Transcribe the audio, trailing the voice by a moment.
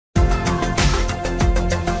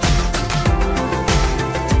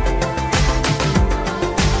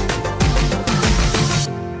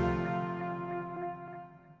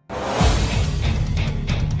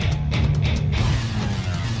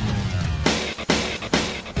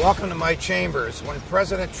Welcome to my chambers. When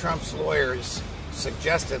President Trump's lawyers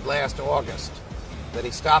suggested last August that he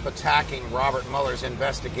stop attacking Robert Mueller's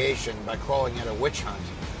investigation by calling it a witch hunt,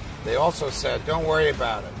 they also said, don't worry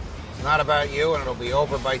about it. It's not about you, and it'll be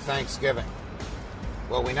over by Thanksgiving.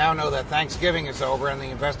 Well, we now know that Thanksgiving is over and the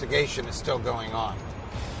investigation is still going on.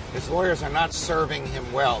 His lawyers are not serving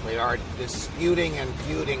him well. They are disputing and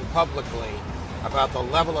feuding publicly about the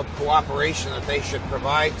level of cooperation that they should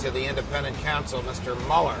provide to the independent counsel, Mr.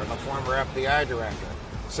 Mueller, the former FBI director.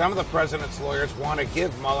 Some of the president's lawyers want to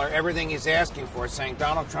give Mueller everything he's asking for, saying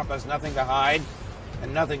Donald Trump has nothing to hide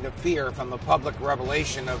and nothing to fear from the public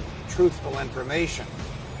revelation of truthful information.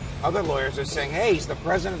 Other lawyers are saying, hey, he's the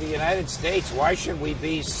president of the United States. Why should we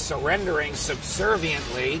be surrendering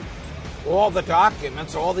subserviently all the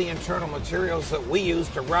documents, all the internal materials that we use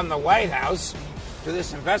to run the White House to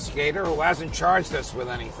this investigator who hasn't charged us with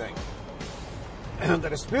anything? The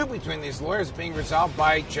dispute between these lawyers is being resolved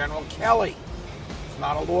by General Kelly. He's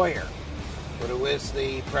not a lawyer, but who is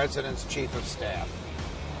the president's chief of staff.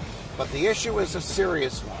 But the issue is a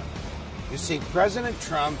serious one. You see, President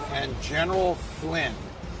Trump and General Flynn,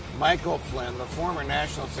 Michael Flynn, the former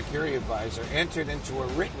national security advisor, entered into a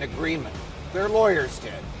written agreement. Their lawyers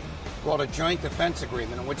did, called a joint defense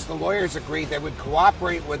agreement, in which the lawyers agreed they would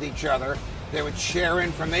cooperate with each other, they would share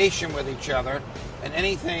information with each other, and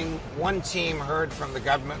anything one team heard from the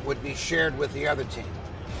government would be shared with the other team.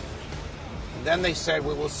 And then they said,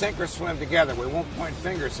 we will sink or swim together. We won't point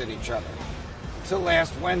fingers at each other. Until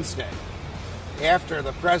last Wednesday, after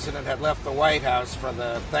the president had left the White House for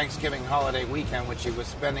the Thanksgiving holiday weekend, which he was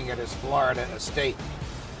spending at his Florida estate,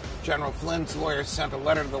 General Flynn's lawyers sent a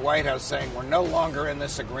letter to the White House saying, we're no longer in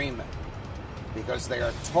this agreement because they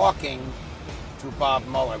are talking to Bob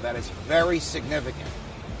Mueller. That is very significant.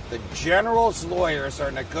 The general's lawyers are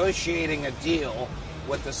negotiating a deal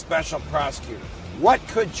with the special prosecutor. What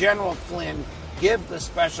could General Flynn give the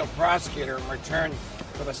special prosecutor in return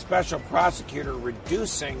for the special prosecutor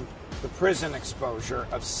reducing the prison exposure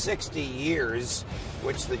of 60 years,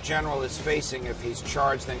 which the general is facing if he's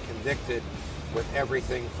charged and convicted with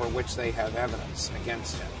everything for which they have evidence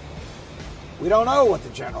against him? We don't know what the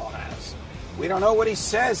general has. We don't know what he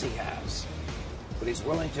says he has. But he's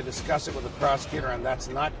willing to discuss it with the prosecutor, and that's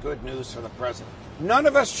not good news for the president. None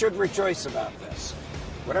of us should rejoice about this.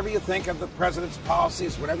 Whatever you think of the president's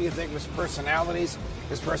policies, whatever you think of his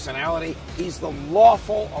personality, he's the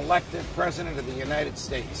lawful elected president of the United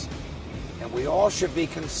States. And we all should be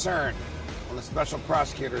concerned when the special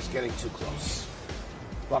prosecutor is getting too close.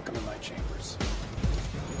 Welcome to my chambers.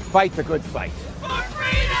 Fight the good fight. For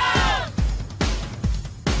freedom!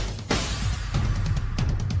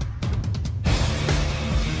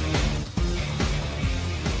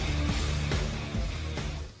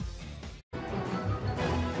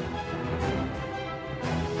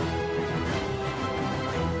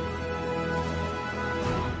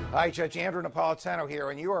 Hi, Judge Andrew Napolitano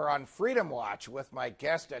here, and you are on Freedom Watch with my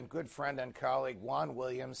guest and good friend and colleague, Juan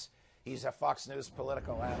Williams. He's a Fox News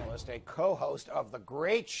political analyst, a co-host of the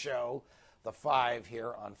great show, The Five,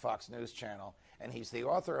 here on Fox News Channel, and he's the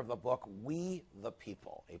author of the book, We the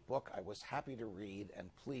People, a book I was happy to read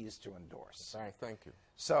and pleased to endorse. All right, thank you.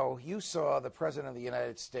 So you saw the President of the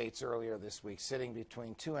United States earlier this week sitting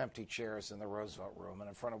between two empty chairs in the Roosevelt Room, and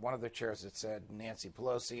in front of one of the chairs it said Nancy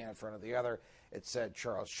Pelosi, and in front of the other it said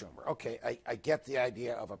Charles Schumer. Okay, I get the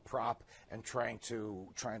idea of a prop and trying to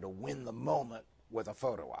win the moment with a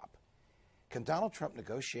photo op. Can Donald Trump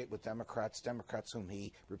negotiate with Democrats whom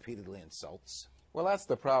he repeatedly insults? Well, that's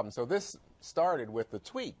the problem. So this started with the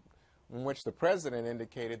tweet in which the president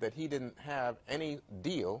indicated that he didn't have any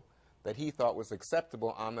deal that he thought was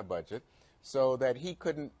acceptable on the budget, so that he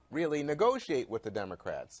couldn't really negotiate with the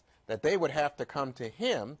Democrats, that they would have to come to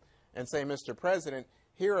him and say, Mr. President,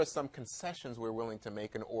 here are some concessions we're willing to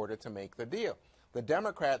make in order to make the deal. The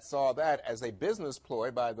Democrats saw that as a business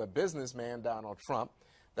ploy by the businessman Donald Trump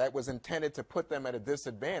that was intended to put them at a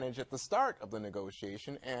disadvantage at the start of the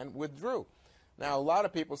negotiation, and withdrew. Now, a lot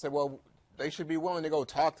of people say, well, they should be willing to go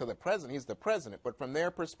talk to the president. He's the president. But from their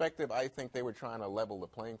perspective, I think they were trying to level the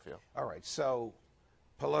playing field. All right, so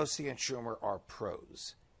Pelosi and Schumer are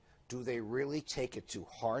pros. Do they really take it to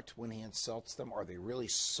heart when he insults them? Are they really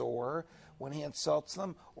sore when he insults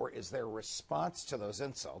them? Or is their response to those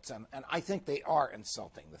insults, and I think they are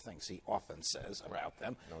insulting the things he often says about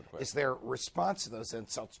them, is their response to those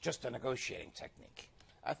insults just a negotiating technique?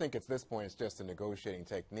 I think at this point it's just a negotiating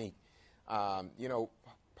technique. You know,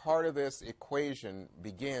 part of this equation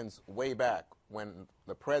begins way back when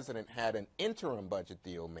the president had an interim budget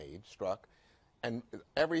deal struck and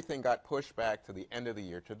everything got pushed back to the end of the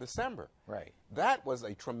year to December. Right. That was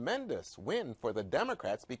a tremendous win for the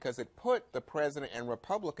Democrats because it put the president and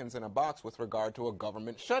Republicans in a box with regard to a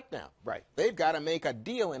government shutdown. Right. They've got to make a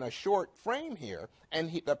deal in a short frame here,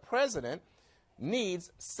 and the president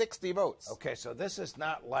needs 60 votes. Okay, so this is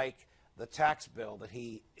not like the tax bill that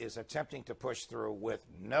he is attempting to push through with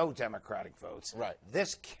no Democratic votes. Right.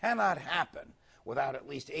 This cannot happen without at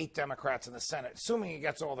least 8 Democrats in the Senate, assuming he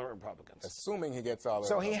gets all the Republicans. Assuming he gets all the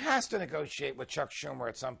So he has to negotiate with Chuck Schumer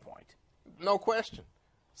at some point. No question.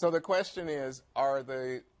 So the question is, are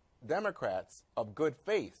the Democrats of good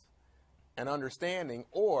faith and understanding,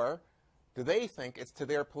 or do they think it's to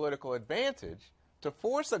their political advantage to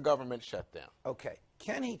force a government shutdown? Okay.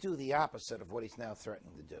 Can he do the opposite of what he's now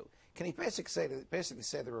threatening to do? Can he basically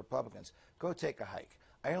say to the Republicans, go take a hike.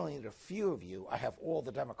 I only need a few of you. I have all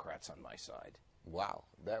the Democrats on my side. Wow,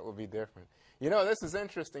 that would be different. You know, this is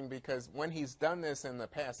interesting because when he's done this in the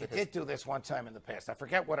past... He did do this one time in the past. I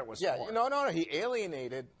forget what it was for. Yeah, no. He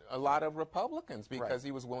alienated a lot of Republicans because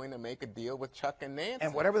he was willing to make a deal with Chuck and Nancy.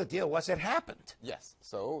 And whatever the deal was, it happened. Yes.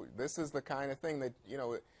 So this is the kind of thing that, you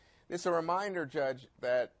know, it's a reminder, Judge,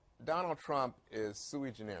 that Donald Trump is sui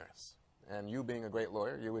generis. And you being a great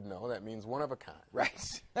lawyer, you would know that means one of a kind.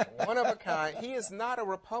 Right. One of a kind. He is not a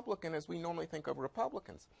Republican as we normally think of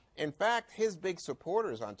Republicans. In fact, his big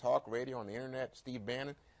supporters on talk radio, on the internet, Steve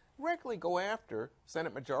Bannon, regularly go after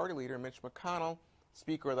Senate Majority Leader Mitch McConnell,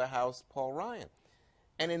 Speaker of the House Paul Ryan.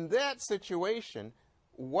 And in that situation,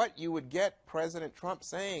 what you would get President Trump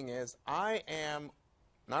saying is, I am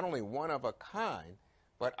not only one of a kind,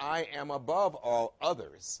 but I am above all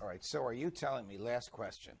others. All right, so are you telling me, last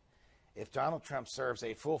question, if Donald Trump serves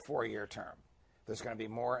a full 4-year term, there's going to be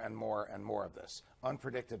more and more and more of this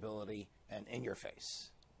unpredictability and in your face?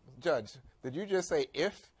 Judge, did you just say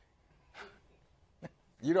if?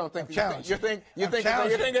 You don't think you think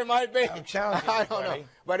it might be? I'm challenging I don't know.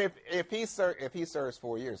 But if he serves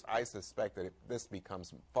 4 years, I suspect that this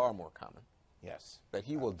becomes far more common. Yes. That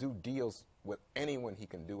he will do deals with anyone he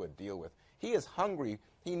can do a deal with. He is hungry.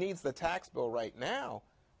 He needs the tax bill right now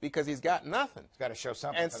because he's got nothing. He's got to show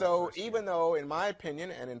something. And so even though, in my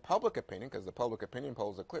opinion, and in public opinion, because the public opinion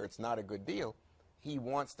polls are clear, it's not a good deal, he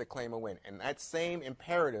wants to claim a win. And that same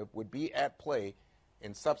imperative would be at play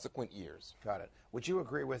in subsequent years. Got it. Would you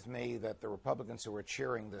agree with me that the Republicans who are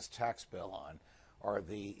cheering this tax bill on are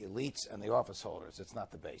the elites and the office holders? It's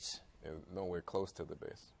not the base. Nowhere close to the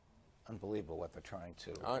base. Unbelievable what they're trying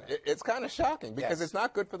to... it's kind of shocking because it's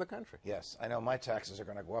not good for the country. Yes, I know my taxes are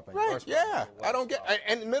going to go up. And right, yours yeah. I don't get...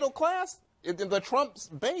 And middle class, the Trump's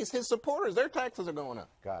base, his supporters, their taxes are going up.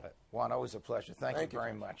 Got it. Juan, always a pleasure. Thank you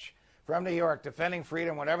very much. From New York, defending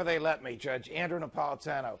freedom whenever they let me, Judge Andrew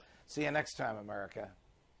Napolitano. See you next time, America.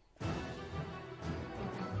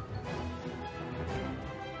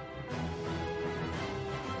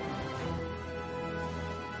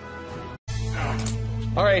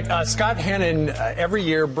 All right, Scott Hannon every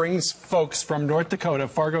year brings folks from North Dakota,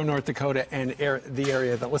 Fargo, North Dakota, and the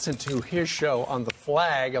area that listen to his show on the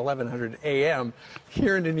Flag, 1100 a.m.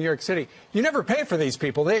 here into New York City. You never pay for these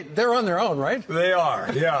people; they're on their own, right? They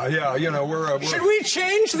are, yeah. You know, we're Should we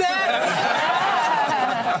change that?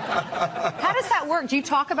 How does that work? Do you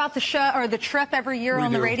talk about the show or the trip every year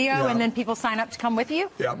on the radio, and then people sign up to come with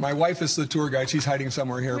you? Yeah, my wife is the tour guide. She's hiding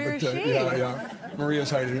somewhere here. Where but is she? Yeah. Maria's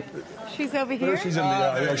hiding. She's over here. She's in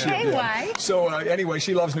the Why? So anyway,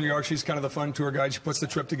 she loves New York. She's kind of the fun tour guide. She puts the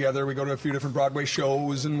trip together. We go to a few different Broadway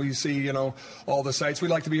shows, and we see, all the sights. We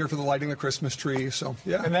like to be here for the lighting of the Christmas tree. So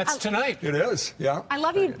yeah, and that's tonight. It is. Yeah. I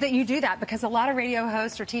love that you do that because a lot of radio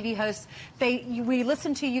hosts or TV hosts, we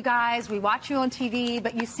listen to you guys, we watch you on TV,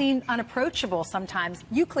 but you seem unapproachable sometimes.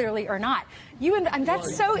 You clearly are not. And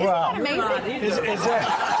that's so. Isn't that amazing? Is that?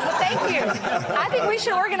 Well, thank you. I think we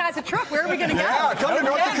should organize a trip. Where are we going to go? Yeah, come to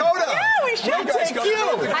North Dakota. Yeah, we should. Thank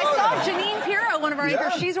you. I saw Janine Pirro, one of our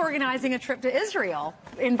anchors. She's organizing a trip to Israel,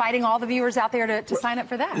 inviting all the viewers out there to sign up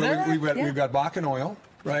for that. We've got Bakken oil.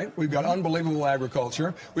 Right? We've got unbelievable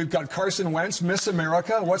agriculture. We've got Carson Wentz, Miss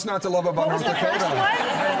America. What's not to love about North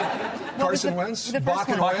Dakota? Carson Wentz,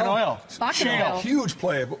 Bakken oil. Shale. Huge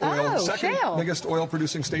play of oil. Second shale. biggest oil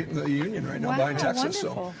producing state in the union right now, behind Texas.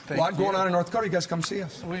 Wonderful. So a lot going on in North Dakota. You guys come see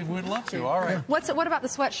us. We would love to. All right. What about the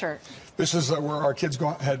sweatshirt? This is where our kids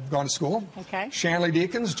had gone to school. Okay. Shanley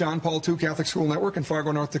Deacons, John Paul II Catholic School Network in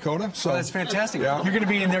Fargo, North Dakota. So that's fantastic. Yeah. You're going to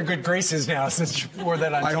be in their good graces now since you wore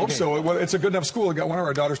that on TV. I hope so. Well, it's a good enough school. We got one of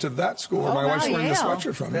our daughters to that school. My wife's wearing the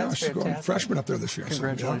sweatshirt from. That's she's going freshman up there this year.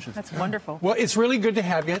 Congratulations. That's wonderful. Well, it's really good to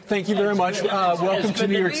have you. Thank you very much. very much. Welcome to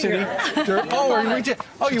New York City.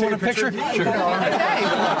 You want a picture? Sure. Okay.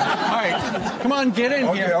 All right. Come on, get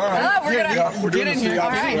in here. All right. Get in here. All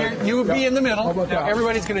right. You will be in the middle. Now,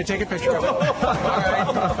 everybody's going to take a picture of it. All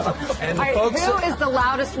right. And all right, folks, who is the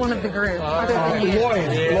loudest one of the group? Lloyd.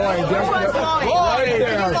 Lloyd?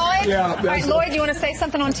 Yeah. All right, Lloyd, you want to say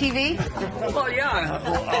something on TV? Well, yeah.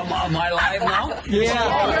 Am I live now? yeah.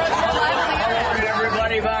 I want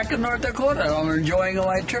everybody back in North Dakota. I'm enjoying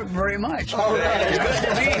my trip very much. All right. It's good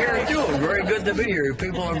to be here, too. Very good to be here.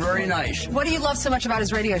 People are very nice. What do you love so much about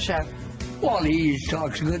his radio show? Well, he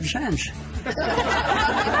talks good sense.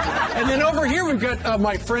 And then over here we've got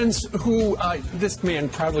my friends who this man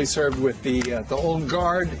proudly served with the old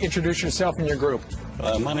guard. Introduce yourself and your group.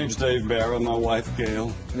 My name's Dave Barra, my wife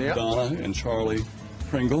Gail, Yeah. Donna, and Charlie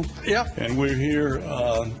Pringle. Yeah. And we're here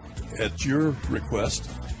at your request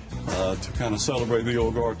to kind of celebrate the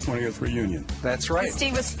Old Guard 20th reunion. That's right.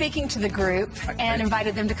 Steve was speaking to the group and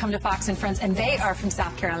invited them to come to Fox and Friends, and they are from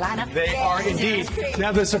South Carolina. They are indeed.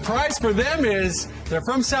 Now the surprise for them is they're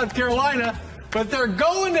from South Carolina, but they're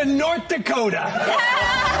going to North Dakota.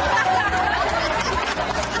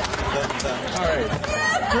 All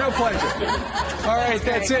right. Real pleasure. All right,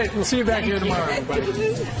 that's it. We'll see you back here tomorrow, everybody.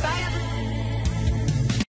 Bye, everybody.